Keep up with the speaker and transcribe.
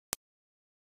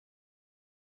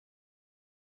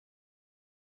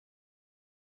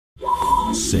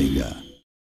Sega.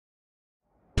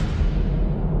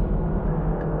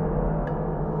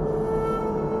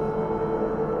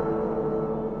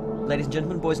 Ladies and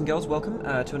gentlemen, boys and girls, welcome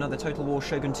to another Total War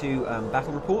Shogun 2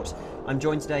 battle report. I'm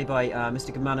joined today by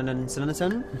Mr. Gamanan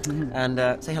Sananasan,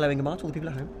 and say hello, Ingemar, to all the people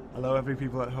at home. Hello, every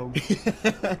people at home.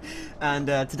 And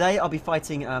today I'll be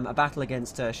fighting a battle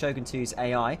against Shogun 2's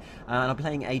AI, and I'll be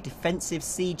playing a defensive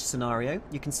siege scenario.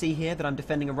 You can see here that I'm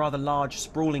defending a rather large,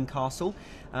 sprawling castle.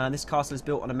 This castle is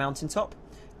built on a mountaintop.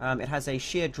 It has a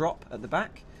sheer drop at the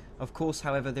back. Of course,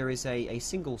 however, there is a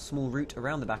single small route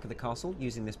around the back of the castle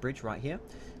using this bridge right here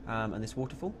and this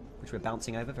waterfall, which we're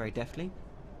bouncing over very deftly.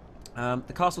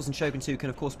 The castles in Shogun 2 can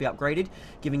of course be upgraded,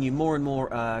 giving you more and more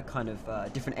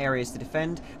different areas to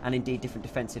defend, and indeed different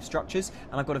defensive structures,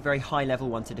 and I've got a very high level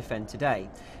one to defend today.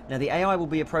 Now the AI will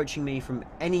be approaching me from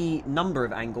any number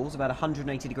of angles, about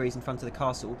 180 degrees in front of the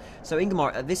castle. So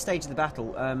Ingemar, at this stage of the battle,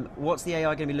 what's the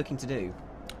AI going to be looking to do?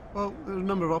 Well, there are a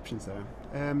number of options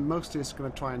there. Mostly it's going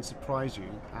to try and surprise you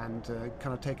and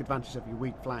kind of take advantage of your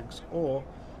weak flanks, or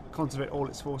concentrate all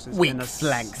its forces Weak in a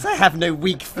flanks? I have no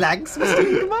weak flanks, Mr.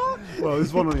 Ingemar. Well,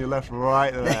 there's one on your left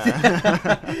right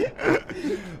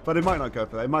there. But it might not go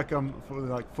for that. It might come for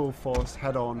like full force,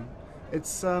 head on.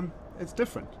 It's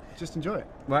different. Just enjoy it.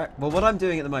 Right, well what I'm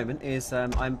doing at the moment is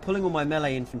I'm pulling all my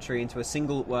melee infantry into a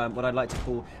single, what I'd like to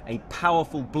call a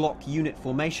powerful block unit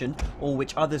formation, or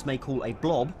which others may call a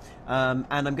blob, and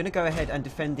I'm going to go ahead and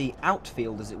defend the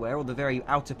outfield, as it were, or the very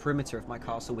outer perimeter of my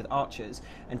castle with archers,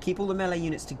 and keep all the melee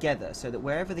units together so that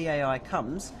wherever the AI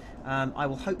comes, I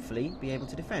will hopefully be able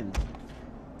to defend.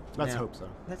 Let's hope so.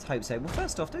 Let's hope so. Well,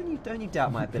 first off, don't you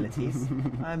doubt my abilities.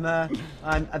 I'm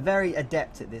a very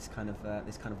adept at this kind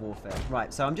of warfare.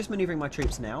 Right, so I'm just manoeuvring my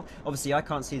troops now. Obviously, I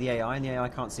can't see the AI, and the AI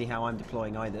can't see how I'm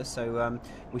deploying either. So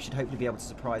we should hopefully be able to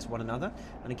surprise one another.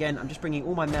 And again, I'm just bringing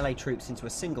all my melee troops into a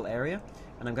single area,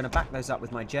 and I'm going to back those up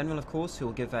with my general, of course, who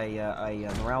will give a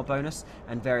morale bonus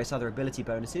and various other ability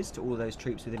bonuses to all of those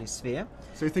troops within his sphere.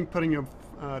 So you think putting your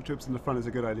troops in the front is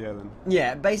a good idea then?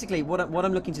 Yeah, basically what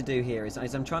I'm looking to do here is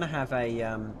I'm trying to have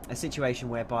a situation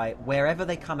whereby wherever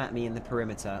they come at me in the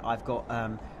perimeter, I've got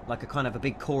like a kind of a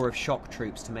big core of shock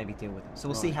troops to maybe deal with them. So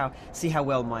we'll see how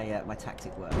well my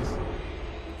tactic works.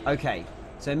 Okay.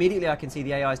 So immediately I can see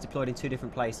the AI is deployed in two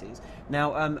different places.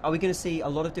 Now, are we going to see a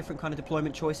lot of different kind of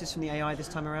deployment choices from the AI this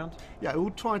time around? Yeah, it will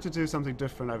try to do something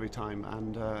different every time,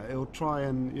 and it will try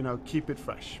and keep it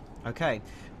fresh. Okay,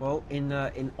 well,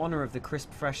 in honour of the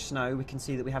crisp, fresh snow, we can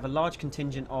see that we have a large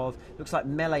contingent of, looks like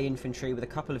melee infantry with a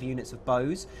couple of units of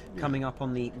bows coming up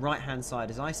on the right-hand side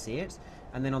as I see it.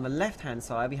 And then on the left-hand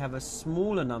side, we have a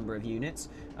smaller number of units,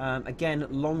 again,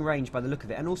 long range by the look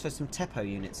of it, and also some Teppo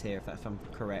units here, if I'm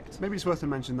correct. Maybe it's worth to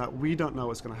mention that we don't know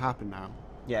what's going to happen now.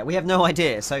 Yeah, we have no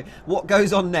idea. So what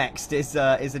goes on next is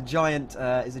a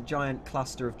giant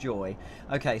cluster of joy.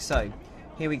 Okay, so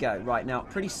here we go. Right, now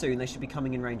pretty soon they should be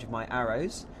coming in range of my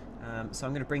arrows. So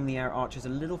I'm going to bring the archers a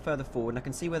little further forward, and I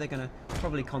can see where they're going to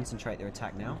probably concentrate their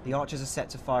attack now. The archers are set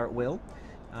to fire at will.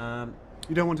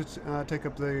 You don't want to take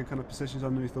up the kind of positions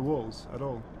underneath the walls at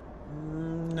all?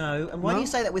 No. And why do you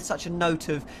say that with such a note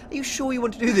of, are you sure you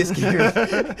want to do this, Gareth?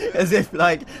 As if,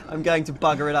 like, I'm going to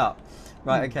bugger it up.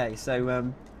 Right, okay,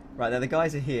 so, right, there, the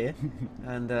guys are here,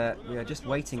 and we are just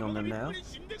waiting on them now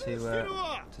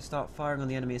to start firing on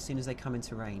the enemy as soon as they come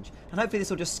into range. And hopefully this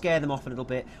will just scare them off a little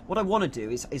bit. What I want to do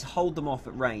is hold them off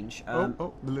at range.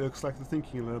 It looks like they're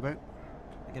thinking a little bit.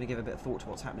 I'm going to give a bit of thought to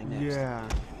what's happening next. Yeah.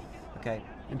 Okay.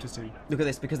 Interesting. Look at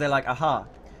this, because they're like, aha,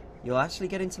 you'll actually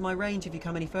get into my range if you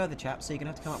come any further, chaps, so you're going to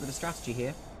have to come up with a strategy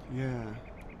here. Yeah.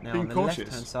 Now, Being on the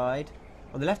cautious.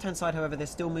 left-hand side, however, they're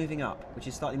still moving up, which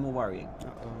is slightly more worrying.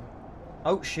 Uh-oh.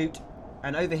 Oh, shoot.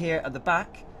 And over here at the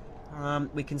back,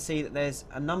 we can see that there's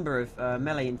a number of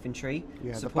melee infantry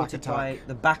supported by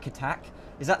the back attack.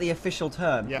 Is that the official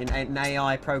term in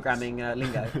AI programming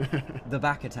lingo? The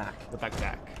back attack. The back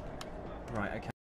attack. Right, okay.